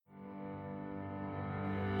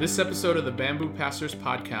This episode of the Bamboo Pastors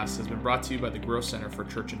Podcast has been brought to you by the Growth Center for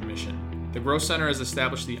Church and Mission. The Growth Center has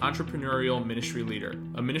established the Entrepreneurial Ministry Leader,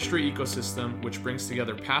 a ministry ecosystem which brings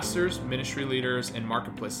together pastors, ministry leaders, and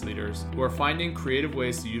marketplace leaders who are finding creative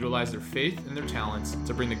ways to utilize their faith and their talents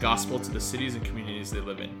to bring the gospel to the cities and communities they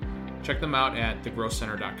live in. Check them out at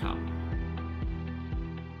thegrowthcenter.com.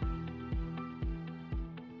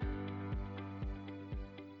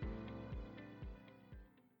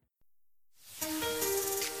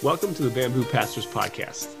 Welcome to the Bamboo Pastors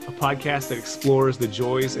Podcast, a podcast that explores the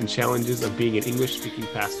joys and challenges of being an English-speaking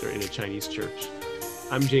pastor in a Chinese church.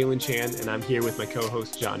 I'm Jalen Chan, and I'm here with my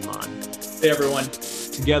co-host, John Mon. Hey, everyone.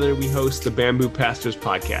 Together, we host the Bamboo Pastors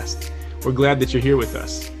Podcast. We're glad that you're here with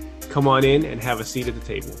us. Come on in and have a seat at the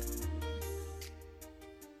table.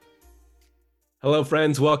 Hello,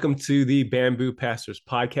 friends. Welcome to the Bamboo Pastors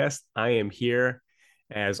Podcast. I am here,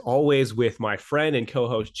 as always, with my friend and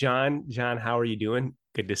co-host, John. John, how are you doing?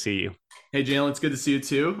 Good to see you. Hey, Jalen, it's good to see you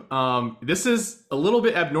too. This is a little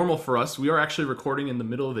bit abnormal for us. We are actually recording in the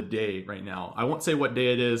middle of the day right now. I won't say what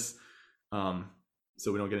day it is,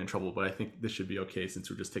 so we don't get in trouble, but I think this should be okay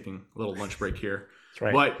since we're just taking a little lunch break here.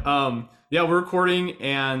 That's right. But yeah, we're recording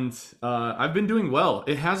and I've been doing well.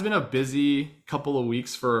 It has been a busy couple of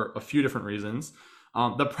weeks for a few different reasons.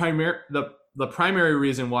 The primary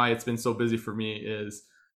reason why it's been so busy for me is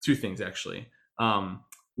two things, actually.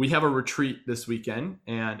 We have a retreat this weekend,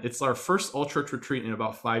 and it's our first all-church retreat in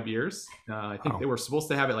about 5 years. I think they were supposed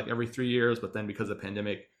to have it like every 3 years, but then because of the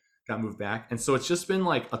pandemic, got moved back. And so it's just been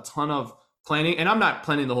like a ton of planning, and I'm not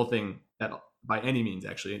planning the whole thing by any means,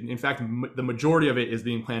 actually. In fact, the majority of it is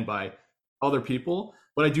being planned by other people,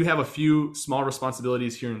 but I do have a few small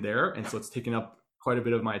responsibilities here and there, and so it's taken up quite a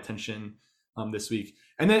bit of my attention this week.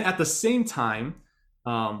 And then at the same time,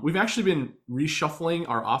 we've actually been reshuffling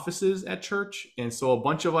our offices at church. And so a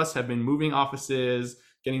bunch of us have been moving offices,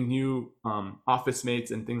 getting new office mates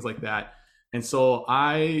and things like that. And so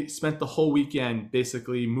I spent the whole weekend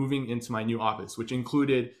basically moving into my new office, which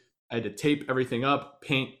included I had to tape everything up,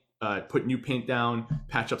 paint, put new paint down,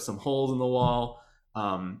 patch up some holes in the wall,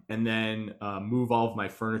 and then move all of my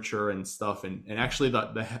furniture and stuff. And actually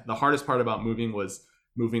the hardest part about moving was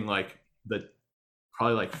moving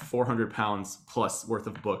probably like 400 pounds plus worth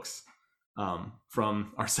of books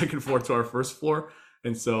from our second floor to our first floor.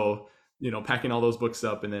 And so, packing all those books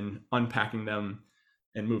up and then unpacking them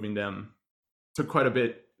and moving them took quite a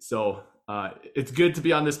bit. So it's good to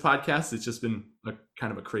be on this podcast. It's just been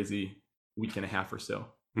kind of a crazy week and a half or so.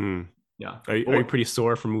 Yeah. Are you pretty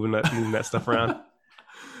sore from moving that stuff around?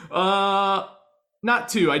 Not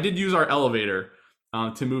too. I did use our elevator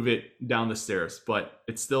to move it down the stairs, but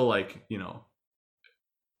it's still like,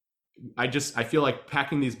 I feel like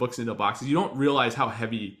packing these books into boxes, you don't realize how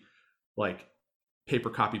heavy like paper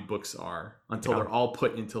copy books are until they're all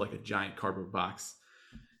put into like a giant cardboard box,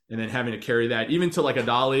 and then having to carry that even to like a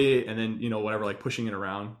dolly, and then whatever, like pushing it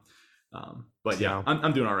around. But yeah,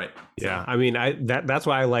 I'm doing all right. So. Yeah, I mean, that's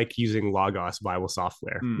why I like using Logos Bible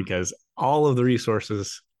software, because all of the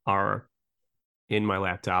resources are in my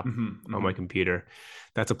laptop on my computer.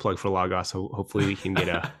 That's a plug for Logos. So hopefully we can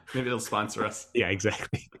get maybe they'll sponsor us. Yeah,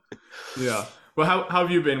 exactly. Yeah. Well, how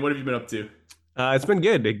have you been? What have you been up to? It's been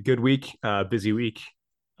good. A good week, busy week.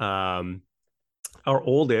 Our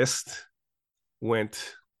oldest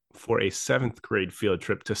went for a 7th grade field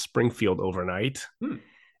trip to Springfield overnight.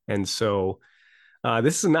 And so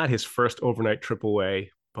this is not his first overnight trip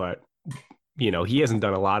away, but he hasn't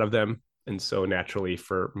done a lot of them. And so naturally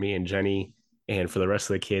for me and Jenny and for the rest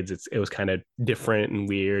of the kids, it was kind of different and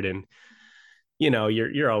weird. And,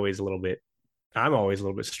 you're always I'm always a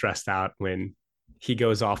little bit stressed out when he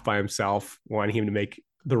goes off by himself, wanting him to make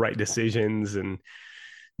the right decisions and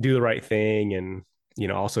do the right thing. And,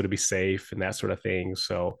 also to be safe and that sort of thing.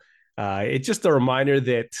 So it's just a reminder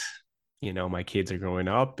that, my kids are growing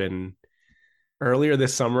up. And earlier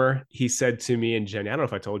this summer, he said to me and Jenny, I don't know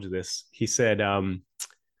if I told you this, he said, Mom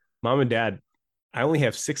and Dad, I only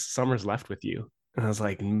have 6 summers left with you. And I was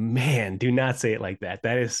like, man, do not say it like that.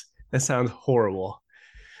 That sounds horrible.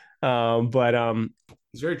 But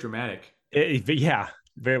it's very dramatic. Yeah,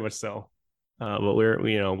 very much so. But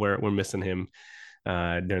we're missing him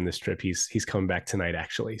during this trip. He's coming back tonight,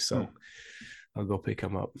 actually. So I'll go pick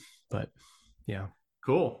him up. But yeah.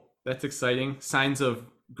 Cool. That's exciting. Signs of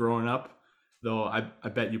growing up, though. I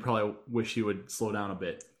bet you probably wish he would slow down a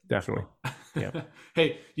bit. Definitely. Yeah.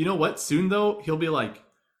 Hey, you know what? Soon though, he'll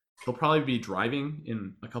probably be driving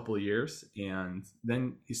in a couple of years, and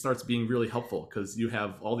then he starts being really helpful because you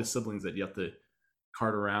have all these siblings that you have to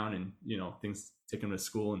cart around and things take them to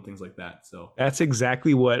school and things like that. So That's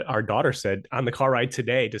exactly what our daughter said on the car ride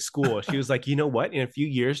today to school. She was like, you know what? In a few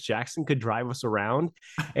years, Jackson could drive us around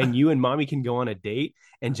and you and mommy can go on a date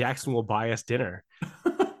and Jackson will buy us dinner.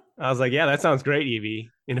 I was like, yeah, that sounds great, Evie.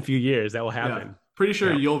 In a few years, that will yeah, happen. pretty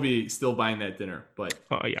sure Yeah. you'll be still buying that dinner, but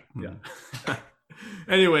Oh, yeah. yeah.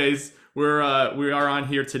 Anyways, we are on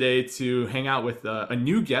here today to hang out with a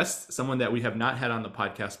new guest, someone that we have not had on the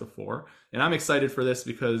podcast before, and I'm excited for this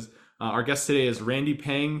because our guest today is Randy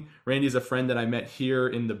Pang. Randy is a friend that I met here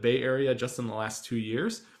in the Bay Area just in the last 2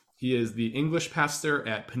 years. He is the English pastor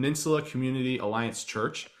at Peninsula Community Alliance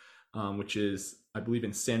Church, which is, I believe,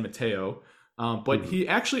 in San Mateo. But he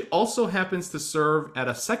actually also happens to serve at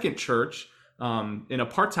a second church in a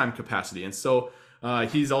part-time capacity. And so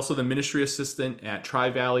he's also the ministry assistant at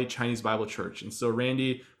Tri-Valley Chinese Bible Church. And so,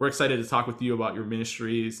 Randy, we're excited to talk with you about your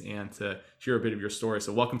ministries and to hear a bit of your story.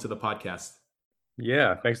 So welcome to the podcast.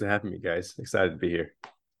 Yeah, thanks for having me, guys. Excited to be here.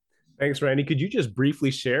 Thanks, Randy. Could you just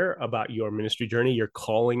briefly share about your ministry journey, your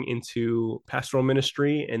calling into pastoral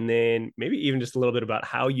ministry, and then maybe even just a little bit about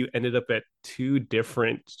how you ended up at two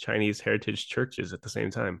different Chinese heritage churches at the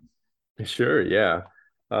same time? Sure, yeah.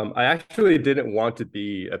 I actually didn't want to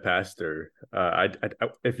be a pastor.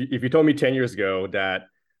 If you told me 10 years ago that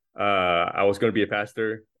I was going to be a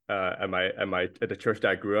pastor at the church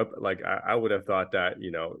that I grew up, like I would have thought that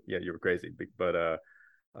yeah, you were crazy. But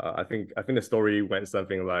I think the story went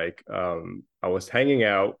something like I was hanging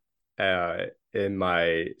out in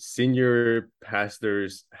my senior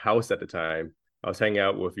pastor's house at the time. I was hanging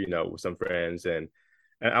out with with some friends, and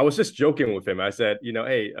I was just joking with him. I said,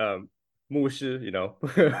 hey, 牧师,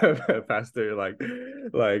 pastor, like,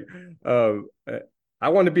 um, I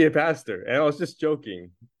want to be a pastor, and I was just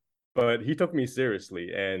joking, but he took me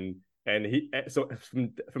seriously, and he so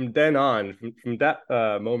from then on, from that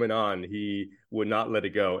moment on, he would not let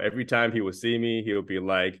it go. Every time he would see me, he would be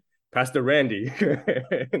like, Pastor Randy,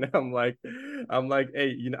 and I'm like,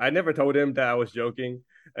 hey, I never told him that I was joking,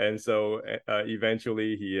 and so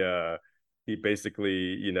eventually he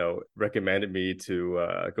basically recommended me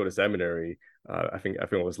to go to seminary. I think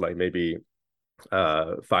it was like maybe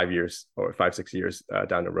 5 years or 5-6 years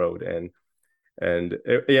down the road, and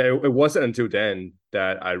it wasn't until then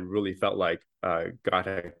that I really felt like God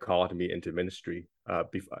had called me into ministry.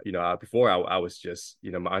 Before I was just,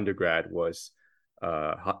 my undergrad was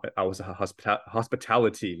I was a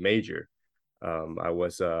hospitality major. I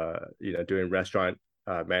was doing restaurant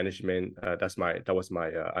management. That was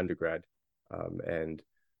my undergrad. And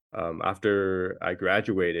after I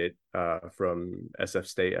graduated from SF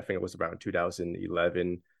State, I think it was around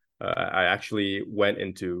 2011. I actually went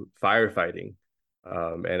into firefighting,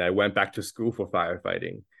 and I went back to school for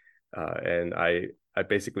firefighting, and I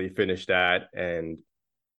basically finished that. And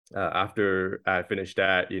after I finished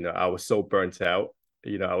that, I was so burnt out.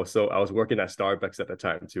 I was working at Starbucks at the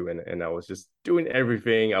time too, and I was just doing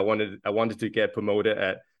everything. I wanted to get promoted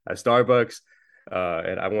at Starbucks,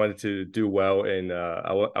 and I wanted to do well. And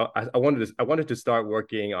I wanted to start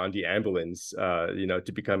working on the ambulance,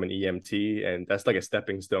 to become an EMT, and that's like a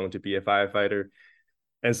stepping stone to be a firefighter.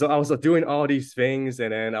 And so I was doing all these things,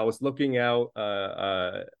 and then I was looking out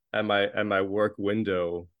at my work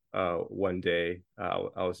window one day.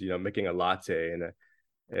 I was making a latte,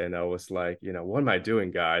 and I was like, what am I doing,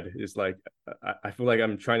 God? It's like I feel like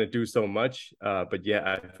I'm trying to do so much, but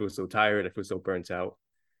yeah, I feel so tired. I feel so burnt out,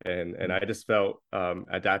 and I just felt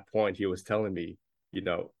at that point he was telling me,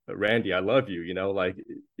 Randy, I love you. Like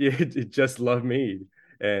you just love me,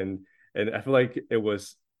 and I feel like it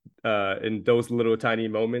was in those little tiny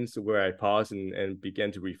moments where I paused and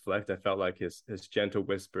began to reflect. I felt like his gentle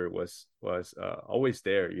whisper was always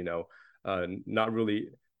there. Not really.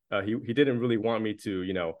 He didn't really want me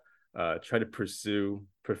to try to pursue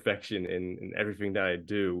perfection in everything that I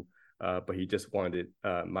do, but he just wanted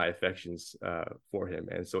my affections for him.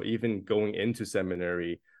 And so even going into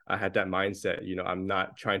seminary, I had that mindset. I'm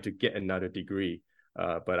not trying to get another degree,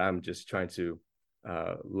 but I'm just trying to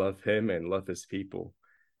love him and love his people.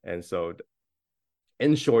 And so,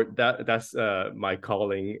 in short, that's my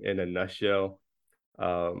calling in a nutshell.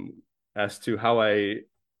 As to how I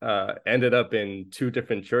ended up in two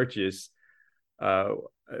different churches, uh,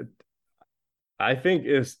 I think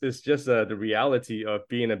it's just the reality of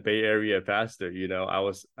being a Bay Area pastor. I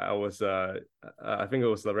think it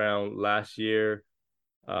was around last year.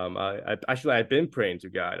 I've been praying to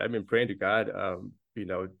God. I've been praying to God,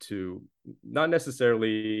 to not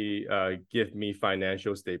necessarily give me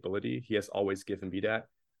financial stability. He has always given me that.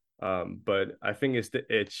 But I think it's the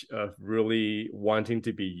itch of really wanting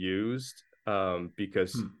to be used,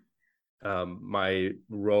 because my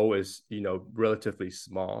role is, relatively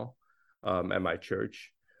small. at my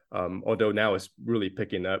church. Although now it's really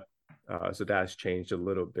picking up, so that has changed a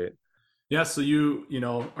little bit. Yeah, so you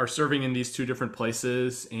know are serving in these two different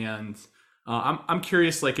places, and I'm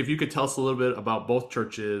curious, like if you could tell us a little bit about both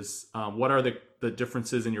churches. What are the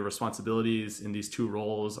differences in your responsibilities in these two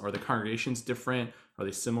roles? Are the congregations different? Are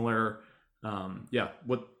they similar? Yeah,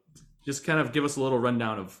 what? Just kind of give us a little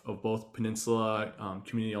rundown of both Peninsula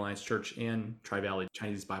Community Alliance Church and Tri-Valley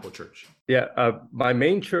Chinese Bible Church. Yeah, my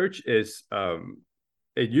main church is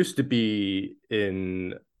it used to be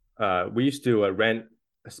in we used to rent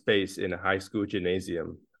a space in a high school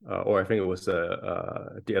gymnasium, or I think it was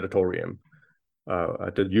the auditorium.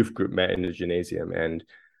 The youth group met in the gymnasium, and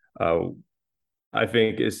I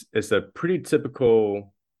think it's a pretty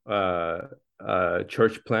typical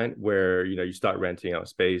church plant where you start renting out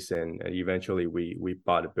space, and eventually we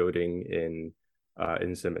bought a building in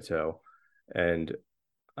San Mateo, and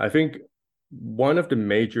I think one of the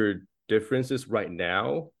major differences right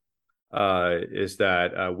now is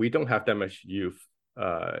that we don't have that much youth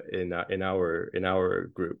in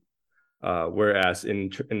our group, whereas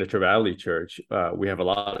in the Tri-Valley Church we have a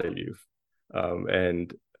lot of youth,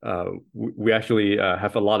 and we actually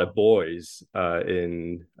have a lot of boys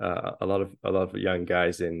in a lot of young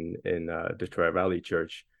guys in the Tri-Valley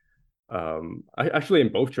Church. Actually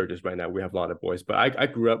in both churches right now we have a lot of boys, but I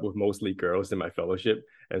grew up with mostly girls in my fellowship,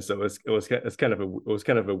 and so it's kind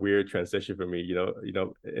of a weird transition for me.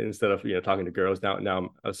 Instead of talking to girls, now I'm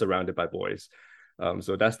surrounded by boys.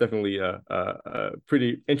 So that's definitely a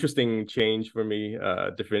pretty interesting change for me.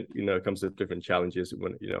 Different, it comes with different challenges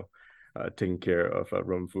when taking care of a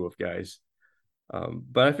room full of guys.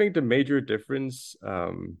 But I think the major difference,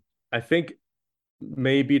 I think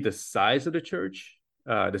maybe the size of the church.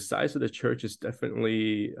 The size of the church is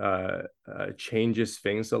definitely changes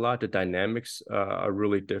things a lot. The dynamics are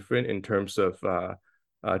really different in terms of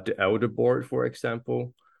the elder board, for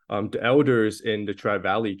example. The elders in the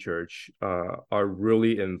Tri-Valley Church are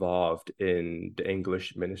really involved in the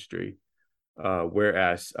English ministry,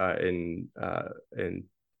 whereas in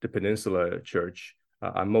the Peninsula Church,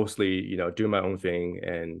 I mostly do my own thing,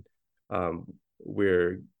 and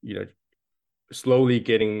we're slowly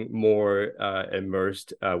getting more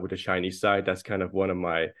immersed with the Chinese side. That's kind of one of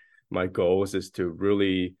my goals, is to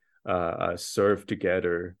really serve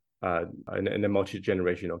together in a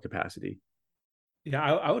multi-generational capacity. Yeah,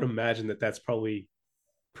 I would imagine that that's probably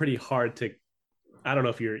pretty hard to. I don't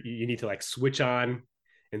know if you need to like switch on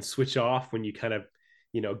and switch off when you kind of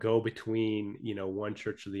go between one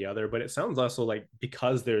church or the other. But it sounds also like,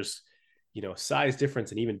 because there's size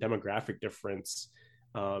difference and even demographic difference,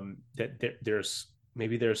 that there's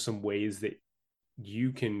some ways that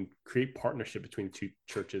you can create partnership between the two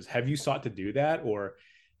churches. Have you sought to do that, or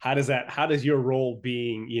how does your role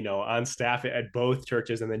being on staff at both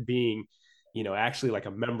churches and then being actually like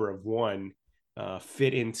a member of one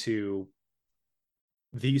fit into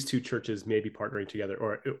these two churches maybe partnering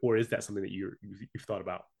together, or is that something that you've thought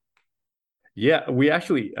about? Yeah, we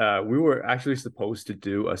were actually supposed to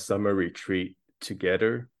do a summer retreat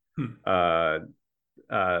together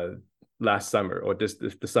last summer, or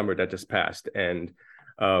the summer that just passed, and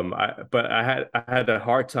I had a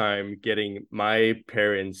hard time getting my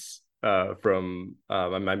parents from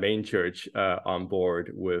my main church on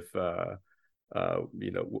board with because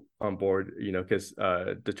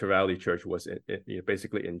the Tri-Valley Church was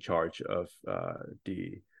basically in charge of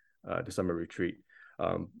the summer retreat.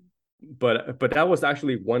 But that was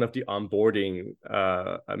actually one of the onboarding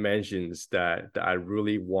mentions that I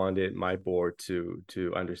really wanted my board to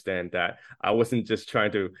understand, that I wasn't just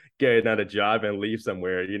trying to get another job and leave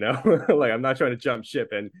somewhere, like I'm not trying to jump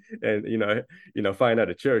ship and find out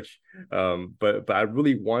a church. But I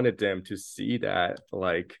really wanted them to see that,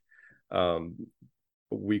 like,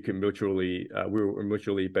 we were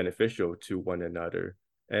mutually beneficial to one another.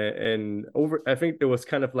 And I think there was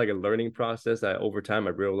kind of like a learning process that over time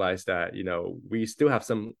I realized that we still have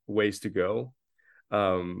some ways to go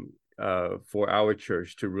for our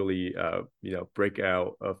church to really break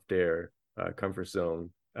out of their comfort zone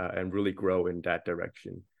and really grow in that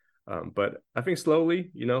direction. But I think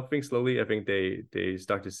slowly, I think they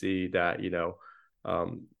start to see that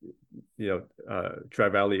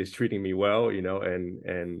Tri-Valley is treating me well, and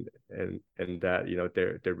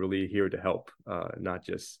that they're really here to help, not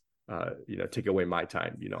just take away my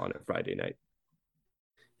time, on a Friday night.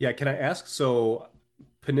 Yeah, can I ask? So,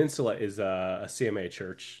 Peninsula is a CMA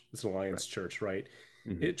church. It's an Alliance church, right?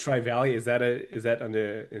 Mm-hmm. Tri-Valley, is that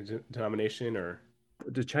under denomination, or?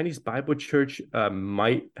 The Chinese Bible Church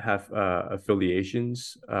might have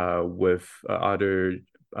affiliations with other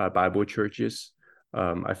Bible churches.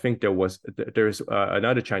 I think there's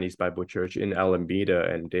another Chinese Bible church in Alameda,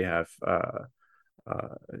 and they have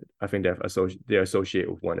I think they associate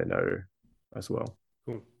with one another as well.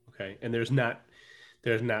 Cool. Okay, and there's not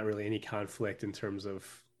really any conflict in terms of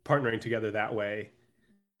partnering together that way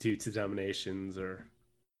due to denominations or.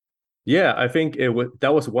 Yeah, I think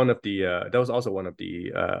that was one of the that was also one of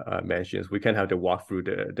the mentions. We kind of have to walk through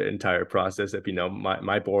the entire process of,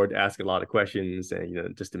 my board asked a lot of questions,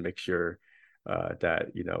 and just to make sure that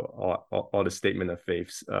all the statement of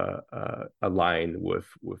faiths align with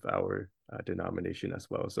our denomination as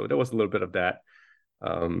well. So there was a little bit of that,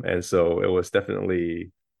 and so it was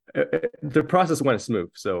definitely the process went smooth.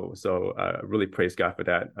 So really praise God for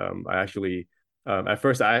that. I actually. At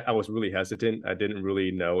first, I was really hesitant. I didn't really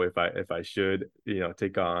know if I should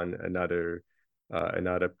take on another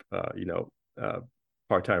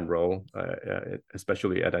part-time role,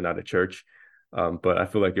 especially at another church. But I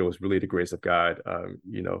feel like it was really the grace of God.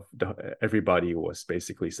 Everybody was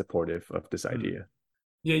basically supportive of this idea.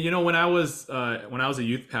 Yeah, when I was a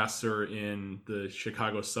youth pastor in the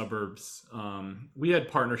Chicago suburbs, we had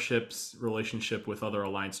relationship with other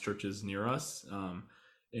Alliance churches near us.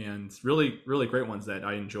 And really, really great ones that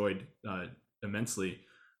I enjoyed immensely.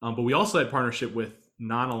 But we also had partnership with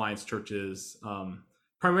non-Alliance churches,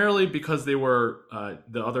 primarily because they were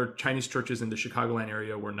the other Chinese churches in the Chicagoland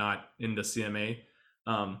area were not in the CMA.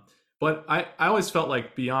 But I always felt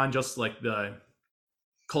like beyond just like the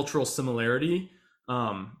cultural similarity,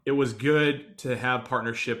 it was good to have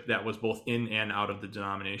partnership that was both in and out of the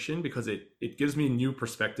denomination, because it gives me new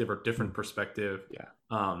perspective or different perspective. Yeah.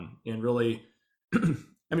 And really,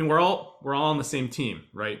 I mean, we're all on the same team,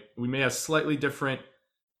 right? We may have slightly different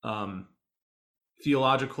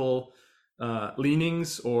theological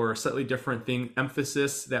leanings or slightly different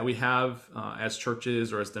emphasis that we have as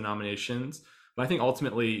churches or as denominations, but I think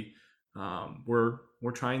ultimately we're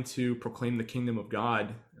trying to proclaim the kingdom of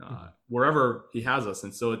God wherever He has us,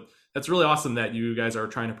 and so that's really awesome that you guys are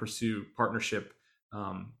trying to pursue partnership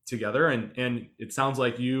together, and it sounds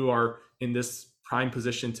like you are in this prime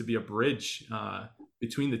position to be a bridge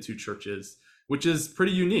between the two churches, which is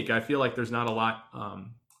pretty unique. I feel like there's not a lot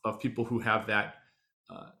of people who have that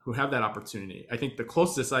opportunity. I think the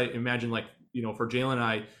closest, I imagine, like, for Jalen and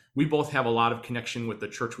I, we both have a lot of connection with the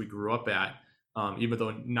church we grew up at, even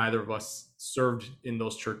though neither of us served in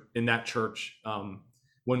that church.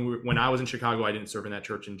 When I was in Chicago, I didn't serve in that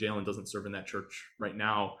church, and Jalen doesn't serve in that church right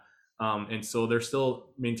now. And so they're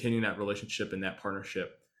still maintaining that relationship and that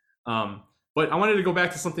partnership. But I wanted to go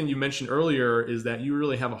back to something you mentioned earlier, is that you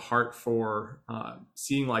really have a heart for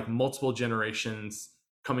seeing like multiple generations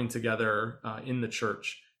coming together in the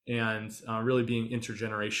church, and really being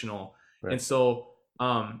intergenerational. Right. And so,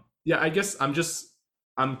 I guess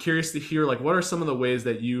I'm curious to hear, like, what are some of the ways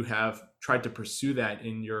that you have tried to pursue that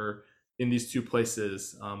in these two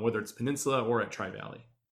places, whether it's Peninsula or at Tri-Valley?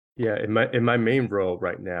 Yeah, in my main role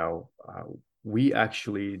right now, we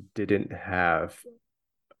actually didn't have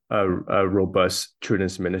a robust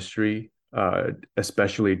children's ministry,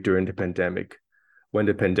 especially during the pandemic. When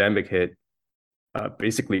the pandemic hit,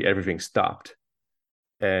 basically everything stopped,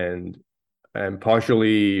 and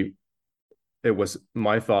partially it was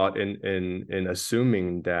my fault in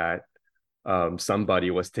assuming that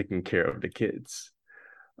somebody was taking care of the kids,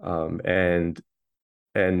 and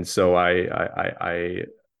so I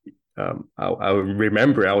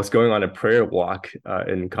remember I was going on a prayer walk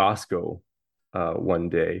in Costco one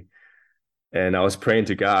day, and I was praying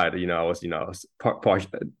to God. I was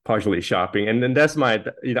partially shopping, and then that's my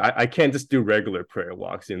I can't just do regular prayer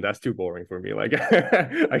walks. That's too boring for me. Like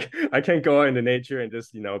I can't go out in the nature and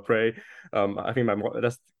just pray. I think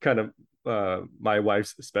that's kind of my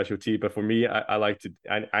wife's specialty, but for me, I like to.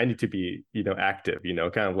 I need to be active.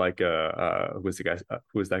 Kind of like who's the guy?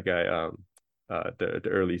 Who's that guy? The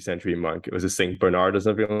early century monk. It was a Saint Bernard or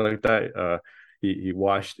something like that. He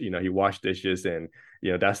washed dishes, and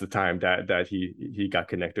that's the time that he got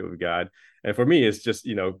connected with God. And for me, it's just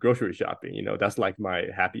grocery shopping. That's like my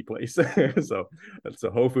happy place. so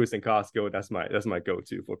Whole Foods and Costco, that's my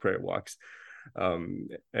go-to for prayer walks.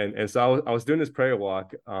 And so I was doing this prayer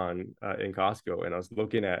walk in Costco, and I was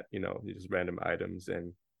looking at just random items,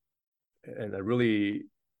 and I really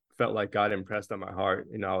felt like God impressed on my heart.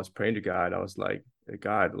 I was praying to God. I was like,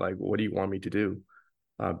 God, like, what do you want me to do?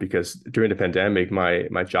 Because during the pandemic,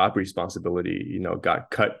 my job responsibility,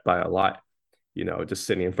 got cut by a lot. Just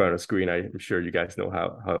sitting in front of a screen. I'm sure you guys know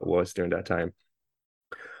how it was during that time.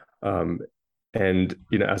 And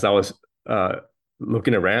as I was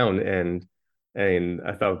looking around, and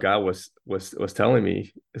I felt God was telling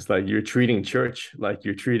me, it's like, you're treating church like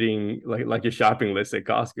you're treating like your shopping list at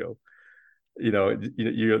Costco.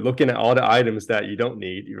 you're looking at all the items that you don't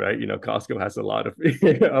need, right? Costco has a lot of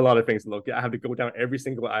a lot of things to look at. I have to go down every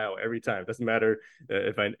single aisle every time. It doesn't matter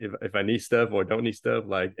if I need stuff or don't need stuff.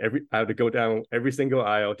 Like I have to go down every single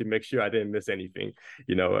aisle to make sure I didn't miss anything.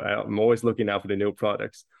 I'm always looking out for the new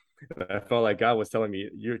products. And I felt like God was telling me,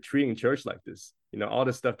 you're treating church like this. All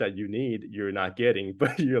the stuff that you need, you're not getting,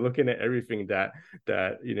 but you're looking at everything that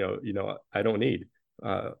I don't need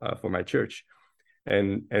for my church.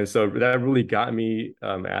 And so that really got me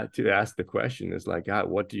to ask the question, is like, God,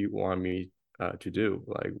 what do you want me to do?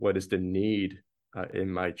 Like, what is the need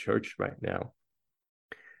in my church right now?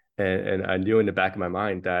 And I knew in the back of my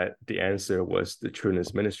mind that the answer was the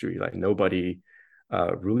Trueness ministry. Like, nobody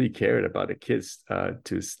really cared about the kids,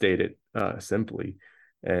 to state it simply.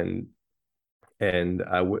 And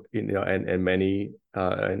I would, and many,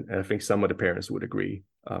 and I think some of the parents would agree,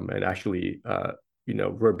 and actually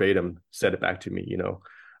verbatim said it back to me,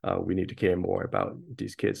 we need to care more about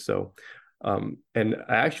these kids. So, and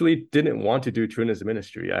I actually didn't want to do Trueness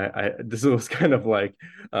ministry. This was kind of like,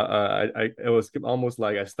 it was almost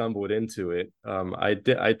like I stumbled into it.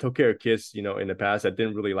 I took care of kids, in the past. I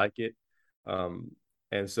didn't really like it.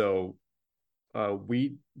 And so,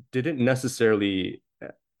 we didn't necessarily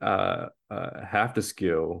have the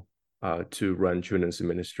skill to run Trueness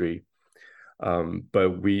ministry.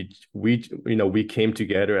 But we came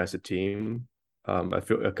together as a team,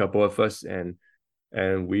 a couple of us, and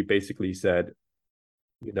we basically said,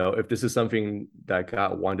 if this is something that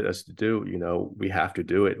God wanted us to do, we have to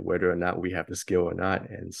do it, whether or not we have the skill or not.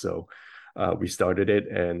 And so we started it,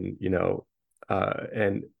 and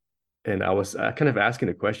and I was kind of asking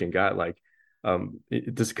the question, God, like,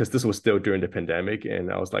 because this was still during the pandemic,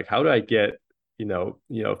 and I was like, how do I get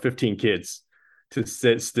 15 kids to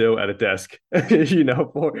sit still at a desk,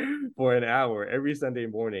 for an hour every Sunday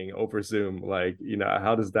morning over Zoom? Like,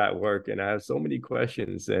 how does that work? And I have so many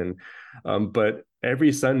questions. And but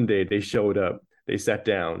every Sunday they showed up, they sat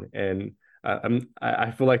down, and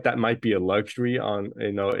I feel like that might be a luxury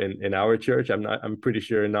in our church. I'm pretty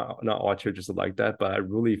sure not all churches are like that, but I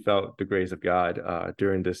really felt the grace of God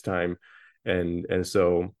during this time. And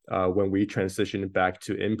so when we transitioned back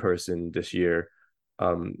to in person this year,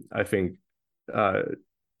 I think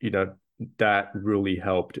that really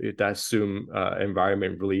helped. That Zoom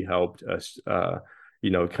environment really helped us kind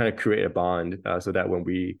of create a bond, so that when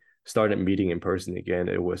we started meeting in person again,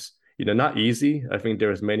 it was not easy. I think there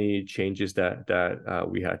was many changes that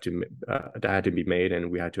we had to that had to be made, and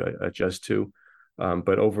we had to adjust to.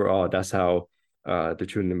 But overall, that's how the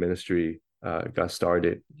Trueness ministry got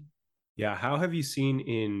started. Yeah, how have you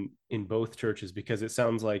seen in both churches? Because it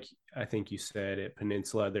sounds like, I think you said at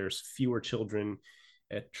Peninsula there's fewer children,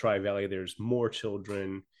 at Tri-Valley there's more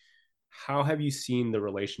children. How have you seen the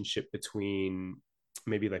relationship between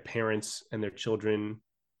maybe like parents and their children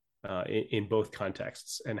in both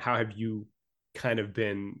contexts? And how have you kind of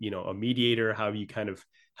been, a mediator? How have you kind of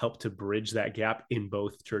helped to bridge that gap in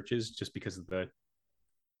both churches, just because of the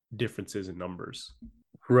differences in numbers?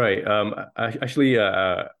 Right. I have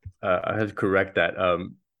to correct that,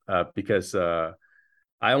 because I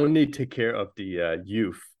only take care of the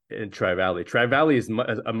youth in Tri-Valley. Tri-Valley is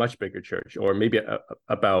a much bigger church, or maybe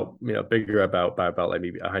about bigger by about like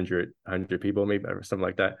maybe 100 people, maybe, or something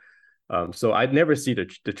like that. So I'd never see the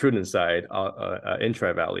Trueness side in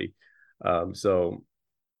Tri-Valley. So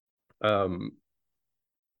I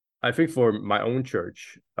think for my own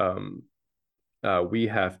church, we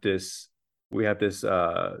have this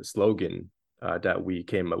slogan that we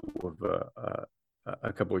came up with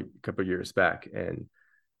a couple years back, and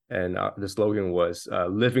the slogan was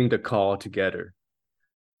 "Living the Call Together."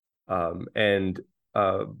 But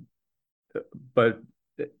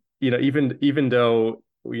even though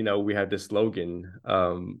we had this slogan,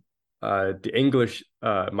 the English,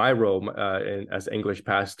 my role as English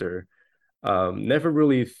pastor, never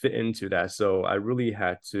really fit into that. So I really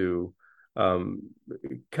had to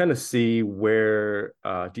kind of see where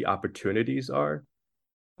the opportunities are.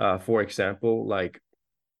 For example, like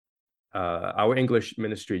our English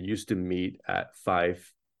ministry used to meet at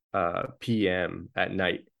 5 p.m. at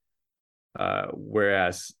night,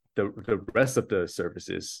 whereas the rest of the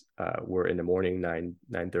services were in the morning,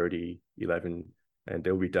 9:30, 11, and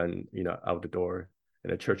they'll be done out the door,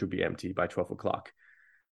 and the church will be empty by 12 o'clock.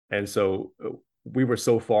 And so we were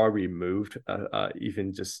so far removed,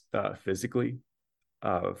 even just physically,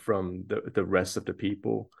 from the rest of the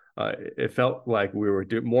people. It felt like we were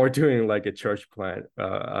more doing like a church plant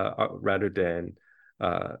rather than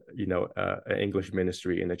an English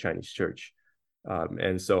ministry in a Chinese church.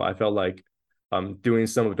 And so I felt like doing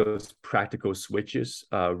some of those practical switches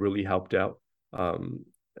really helped out.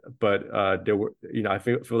 there were, I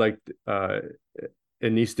feel like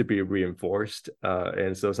it needs to be reinforced.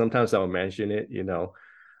 And so sometimes I'll mention it, in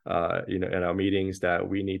our meetings that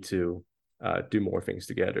we need to do more things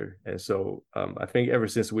together. And so I think ever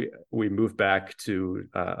since we moved back to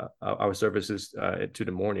our services to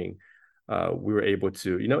the morning, we were able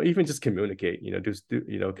to, even just communicate, because,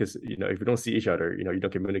 if we don't see each other, you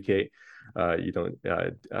don't communicate, you don't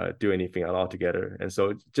do anything at all together. And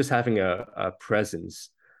so just having a presence,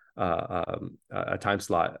 a time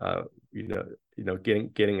slot,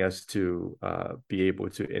 getting us to be able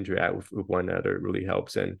to interact with one another really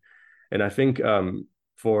helps. And I think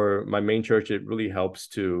for my main church, it really helps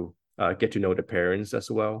to get to know the parents as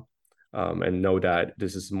well, and know that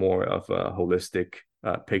this is more of a holistic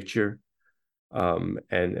picture.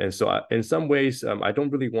 And so in some ways, I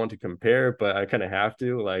don't really want to compare, but I kind of have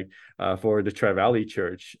to. Like for the Tri Valley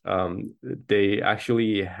Church, they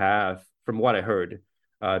actually have, from what I heard,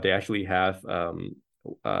 they actually have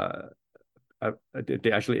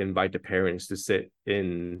they actually invite the parents to sit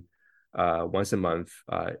in once a month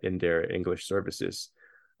in their English services.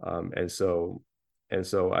 And so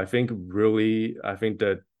I think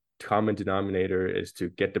the common denominator is to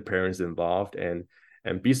get the parents involved and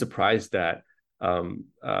be surprised that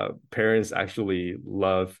parents actually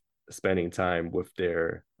love spending time with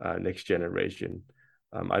their next generation.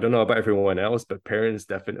 I don't know about everyone else, but parents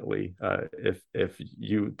definitely, if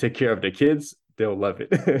you take care of the kids, they'll love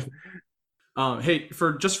it. Hey,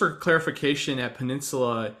 for clarification, at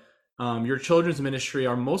Peninsula, your children's ministry,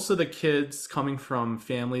 are most of the kids coming from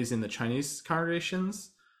families in the Chinese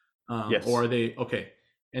congregations? Yes. Or are they okay?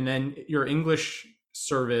 And then your English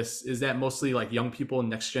service, is that mostly like young people and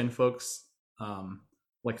next gen folks,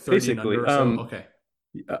 like 30 Basically, and under? So okay.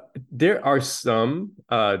 There are some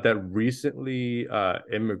that recently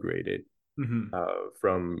immigrated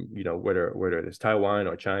from, whether it is Taiwan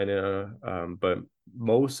or China, but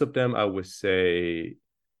most of them, I would say,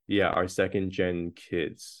 are second gen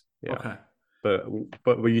kids. Yeah. Okay.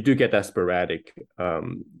 But you do get that sporadic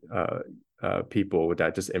people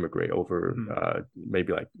that just immigrate over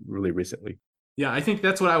maybe like really recently. Yeah, I think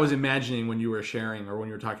that's what I was imagining when you were sharing or when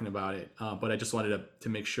you were talking about it. But I just wanted to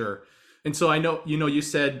make sure. And so I know, you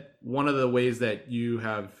said one of the ways that you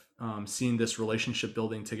have seen this relationship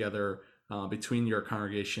building together between your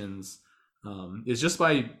congregations is just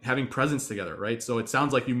by having presence together, right? So it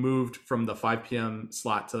sounds like you moved from the 5 p.m.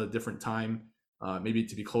 slot to a different time, maybe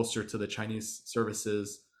to be closer to the Chinese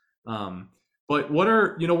services. But what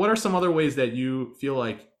are some other ways that you feel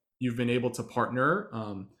like you've been able to partner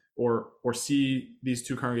or see these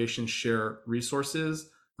two congregations share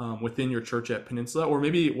resources within your church at Peninsula? Or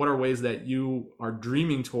maybe what are ways that you are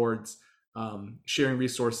dreaming towards sharing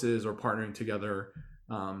resources or partnering together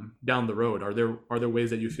down the road? Are there ways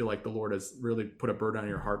that you feel like the Lord has really put a burden on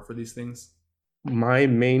your heart for these things? My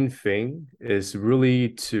main thing is really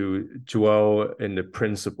to dwell in the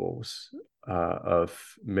principles of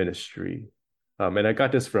ministry. And I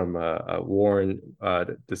got this from Warren,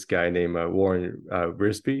 this guy named Warren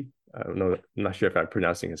Risby. I don't know, I'm not sure if I'm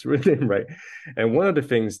pronouncing his real name right. And one of the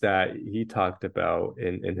things that he talked about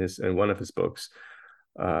in one of his books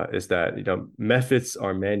is that methods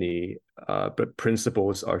are many, but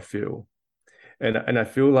principles are few. And I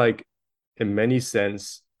feel like in many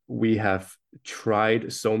sense we have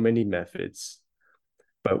tried so many methods,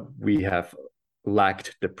 but we have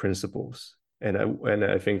lacked the principles. And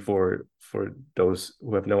I think for those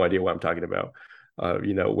who have no idea what I'm talking about,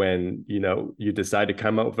 when you decide to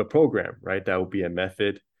come up with a program, right? That will be a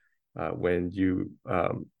method. When you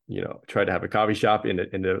try to have a coffee shop in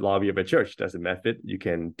the lobby of a church, that's a method you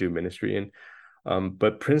can do ministry in.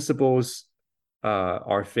 But principles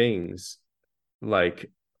are things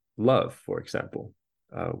like love, for example.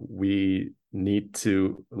 We need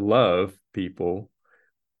to love people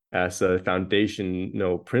as a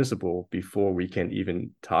foundational principle before we can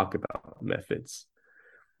even talk about methods.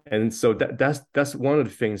 And so that's one of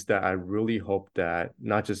the things that I really hope that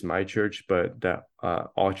not just my church, but that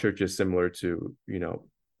all churches similar to,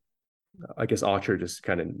 I guess all churches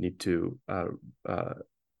kind of need to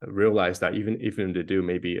realize that even if they do,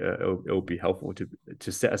 maybe it'll be helpful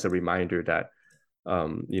to set as a reminder that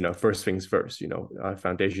first things first,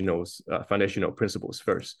 foundational principles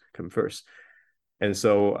first come first. And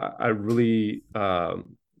so I really,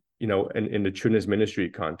 in the children's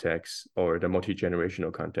ministry context or the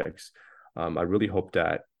multi-generational context, I really hope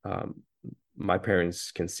that my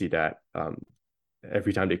parents can see that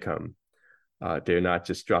every time they come, they're not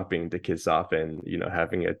just dropping the kids off and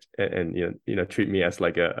having it and treat me as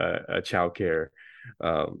like a child care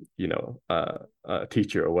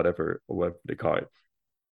teacher or whatever they call it.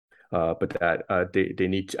 but that they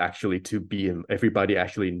need to actually to be in, everybody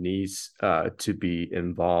actually needs to be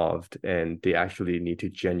involved, and they actually need to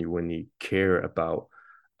genuinely care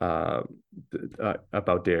uh,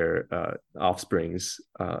 about their offspring's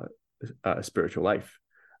spiritual life,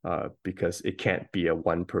 because it can't be a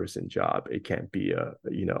one person job. It can't be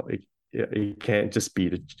it can't just be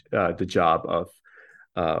the job of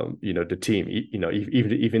the team.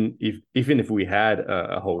 Even if we had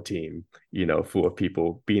a whole team, full of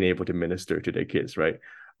people being able to minister to their kids, right?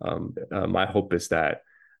 My hope is that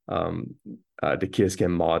the kids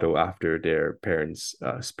can model after their parents'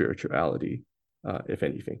 spirituality, if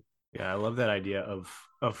anything. Yeah, I love that idea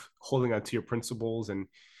of holding on to your principles and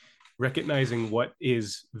recognizing what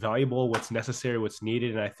is valuable, what's necessary, what's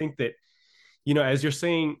needed. And I think that, as you're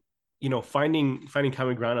saying, finding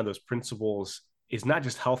common ground on those principles is not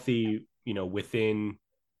just healthy, within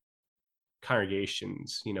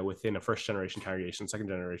congregations, within a first generation congregation, second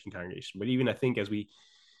generation congregation, but even I think as we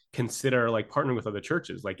consider like partnering with other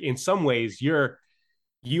churches, like in some ways you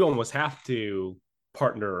almost have to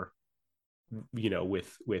partner,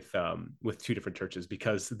 with two different churches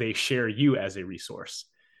because they share you as a resource.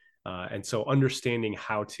 And so understanding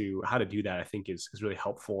how to do that, I think is really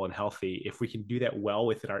helpful and healthy. If we can do that well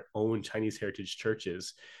within our own Chinese heritage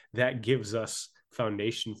churches, that gives us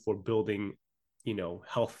foundation for building,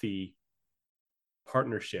 healthy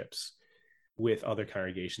partnerships with other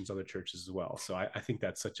congregations, other churches as well. So I think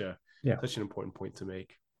that's such an important point to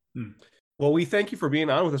make. Well, we thank you for being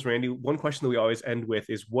on with us, Randy. One question that we always end with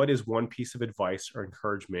is, what is one piece of advice or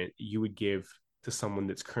encouragement you would give to someone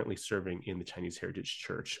that's currently serving in the Chinese Heritage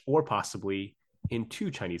Church, or possibly in two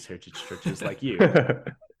Chinese Heritage churches like you?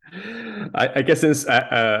 I guess since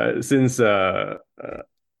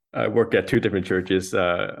I work at two different churches,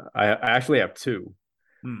 I actually have two.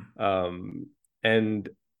 And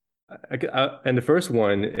the first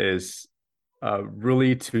one is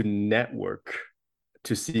really to network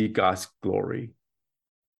to see God's glory.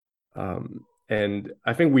 And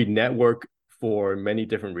I think we network for many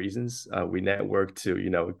different reasons. We network to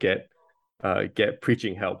get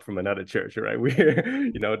preaching help from another church, right? We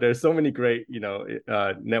there's so many great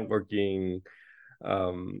networking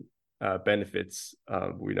benefits.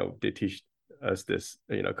 They teach us this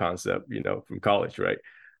concept from college, right?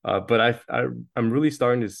 But I'm really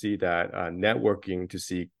starting to see that networking to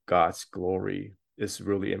see God's glory is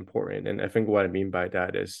really important. And I think what I mean by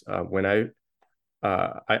that is when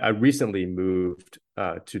I recently moved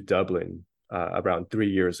to Dublin around 3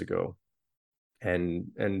 years ago,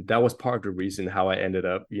 and that was part of the reason how I ended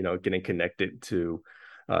up getting connected to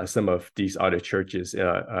some of these other churches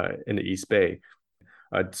in the East Bay.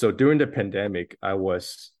 So during the pandemic, I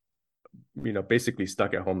was basically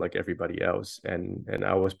stuck at home like everybody else, and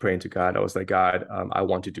I was praying to God. I was like, God, I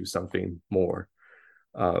want to do something more.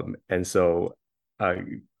 And so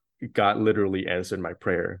God literally answered my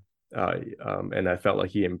prayer, and I felt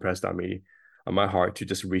like He impressed on my heart to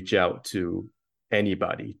just reach out to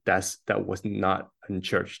anybody that was not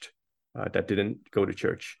unchurched, that didn't go to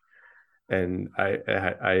church. And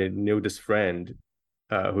I knew this friend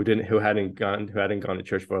who hadn't gone to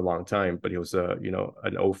church for a long time, but he was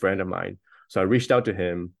an old friend of mine. So I reached out to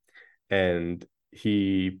him, and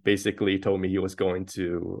he basically told me he was going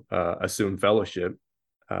to assume fellowship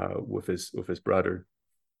with his brother.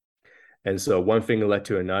 And so one thing led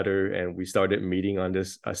to another, and we started meeting on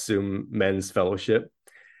this assume men's fellowship.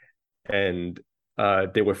 And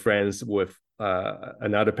they were friends with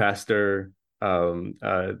another pastor,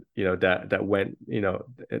 that went,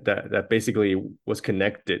 that basically was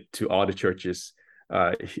connected to all the churches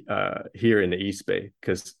here in the East Bay.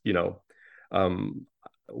 Because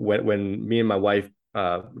when me and my wife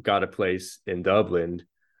got a place in Dublin,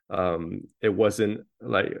 it wasn't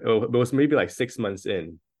like, it was maybe like 6 months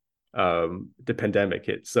in, the pandemic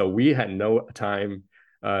hit. So we had no time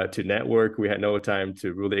to network. We had no time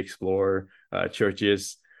to really explore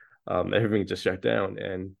churches. Everything just shut down,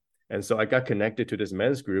 and so I got connected to this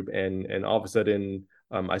men's group, and all of a sudden,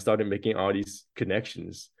 I started making all these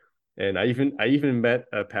connections. And I even met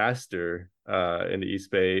a pastor in the East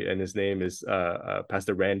Bay, and his name is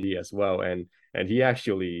Pastor Randy as well. And he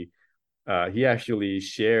actually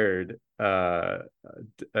shared the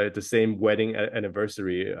same wedding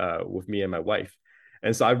anniversary with me and my wife.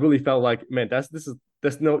 And so I really felt like, man,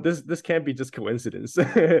 this can't be just coincidence.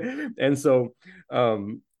 and so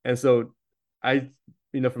I,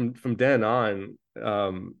 from then on,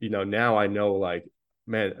 now I know, like,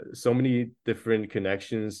 man, so many different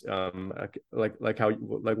connections, like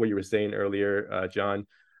what you were saying earlier, John,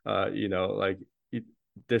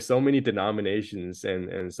 there's so many denominations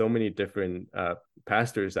and so many different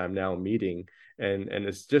pastors I'm now meeting, and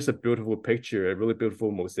it's just a beautiful picture, a really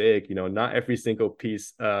beautiful mosaic. Not every single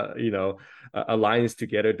piece aligns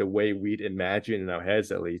together the way we'd imagine in our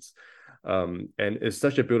heads, at least. And it's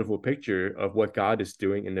such a beautiful picture of what God is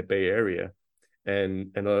doing in the Bay Area,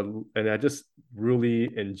 and I just really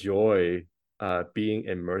enjoy being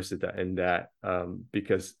immersed in that,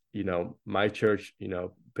 because my church,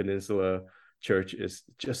 Peninsula Church, is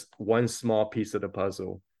just one small piece of the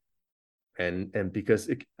puzzle, and because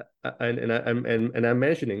I'm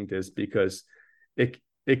mentioning this because it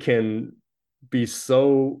can be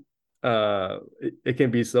so it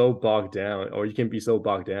can be so bogged down, or you can be so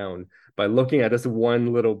bogged down by looking at this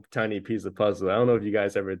one little tiny piece of puzzle. I don't know if you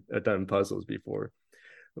guys ever done puzzles before,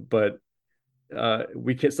 but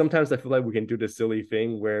we can sometimes, I feel like we can do this silly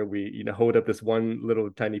thing where we hold up this one little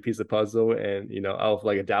tiny piece of puzzle, and out of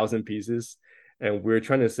like 1,000 pieces, and we're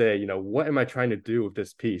trying to say, what am I trying to do with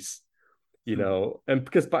this piece? And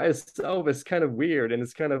because by itself it's kind of weird and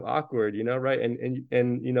it's kind of awkward, right? And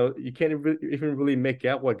you can't even really make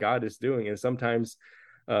out what God is doing. And sometimes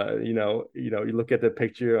you look at the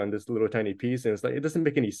picture on this little tiny piece, and it's like it doesn't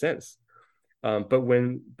make any sense. But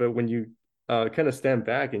when you kind of stand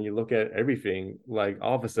back and you look at everything, like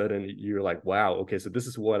all of a sudden you're like, wow, okay, so this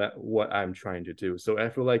is what I'm trying to do. So I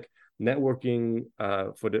feel like networking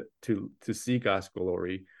to see God's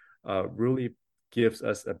glory really gives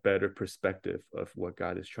us a better perspective of what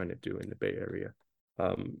God is trying to do in the Bay Area.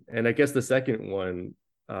 And I guess the second one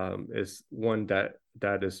is one that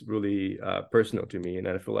is really personal to me. And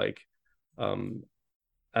I feel like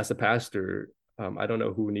as a pastor, I don't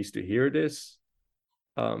know who needs to hear this,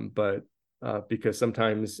 but because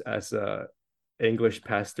sometimes as a English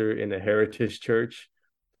pastor in a heritage church,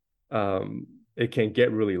 it can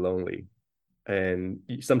get really lonely. And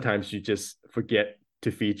sometimes you just forget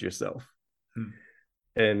to feed yourself.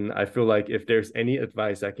 And I feel like if there's any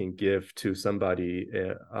advice I can give to somebody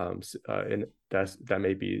that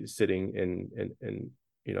may be sitting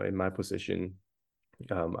in my position,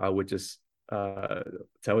 I would just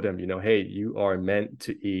tell them, hey, you are meant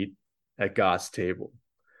to eat at God's table.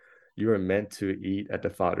 You are meant to eat at the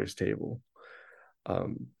Father's table.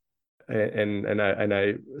 And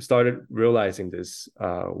I started realizing this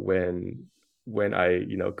when I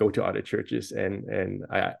go to other churches, and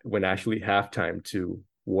when I actually have time to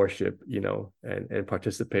worship, and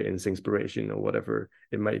participate in Singspiration or whatever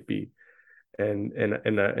it might be, and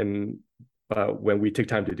when we take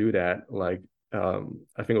time to do that, like I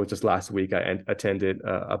think it was just last week I attended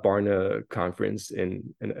a Barna conference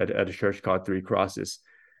at a church called Three Crosses,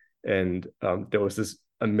 and there was this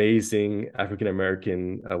amazing African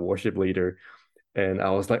American worship leader. And I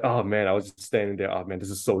was like, oh man, I was just standing there. Oh man, this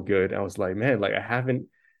is so good. And I was like, man, like I haven't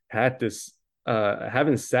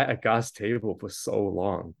sat at God's table for so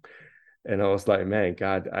long. And I was like, man,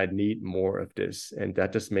 God, I need more of this. And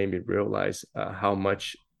that just made me realize how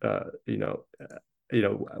much, we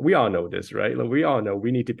all know this, right? Like we all know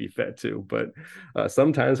we need to be fed too, but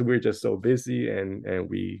sometimes we're just so busy and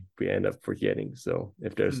we end up forgetting. So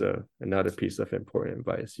if there's another piece of important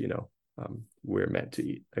advice, we're meant to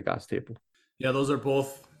eat at God's table. Yeah, those are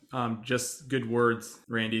both just good words,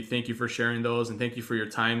 Randy. Thank you for sharing those, and thank you for your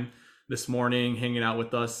time this morning, hanging out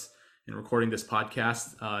with us and recording this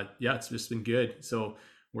podcast. Yeah, it's just been good. So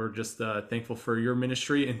we're just thankful for your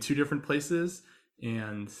ministry in two different places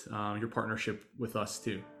and your partnership with us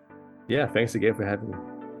too. Yeah, thanks again for having me.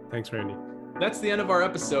 Thanks, Randy. That's the end of our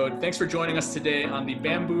episode. Thanks for joining us today on the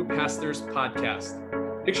Bamboo Pastors Podcast.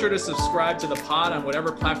 Make sure to subscribe to the pod on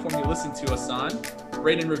whatever platform you listen to us on.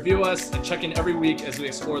 Rate and review us, and check in every week as we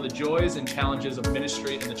explore the joys and challenges of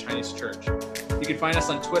ministry in the Chinese church. You can find us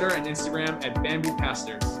on Twitter and Instagram at Bamboo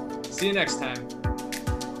Pastors. See you next time.